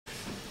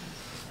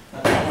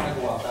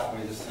out that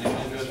way this thing.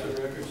 Address for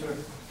the record, sir?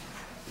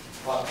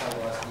 Bob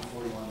Kowalski,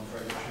 41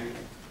 Frederick Street.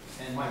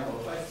 And Michael,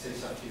 if I could say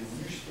something to you, when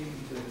you're speaking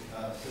to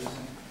a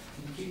citizen,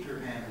 can you keep your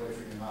hand away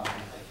from your mouth,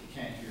 like you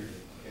can't hear you,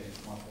 okay?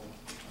 It's muffled.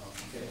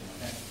 Okay,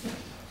 thank you.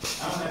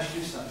 I want to ask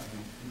you something,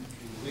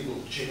 you legal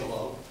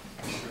gigolo,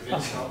 Mr.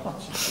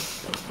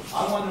 Vince.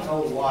 I want to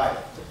know why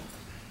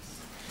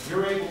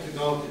you're able to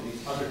go to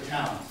these other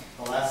towns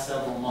the last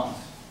several months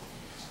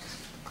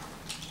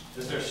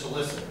as their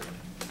solicitor,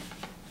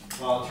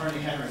 while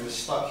Attorney Henry was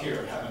stuck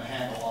here having to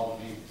handle all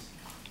the meetings.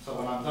 So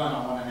when I'm done,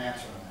 I want an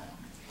answer on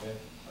that.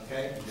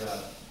 Okay? You got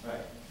it.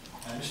 Right.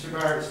 And Mr.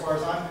 Barrett, as far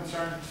as I'm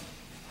concerned,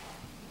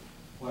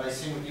 what I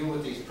see with you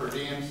with these per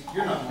diems,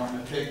 you're not more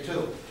than a pig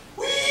too.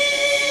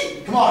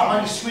 Whee! Come on, why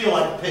don't you squeal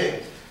like a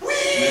pig?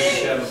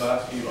 Whee!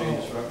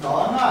 No,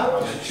 I'm not.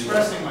 I'm just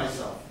expressing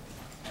myself.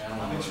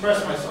 I'm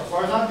expressing myself. As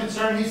far as I'm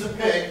concerned, he's a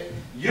pig,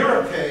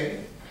 you're a pig,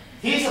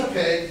 he's a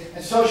pig,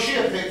 and so is she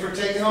a pig for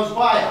taking those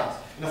buyouts.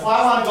 And if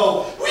I want to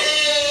go,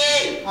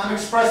 whee! I'm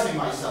expressing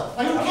myself.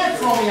 And you can't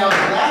throw me out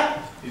of that.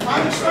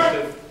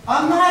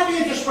 I'm not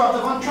being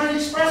disruptive. I'm trying to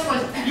express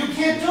myself. You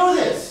can't do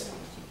this.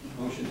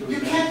 You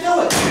can't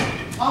do it.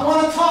 I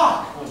want to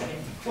talk.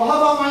 Well, how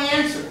about my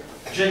answer?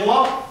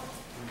 Gigolo?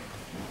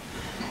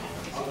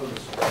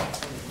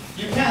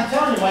 You can't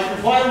tell me, Mike. You're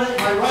violating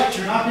my rights.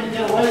 You're not going to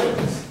get away with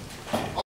this.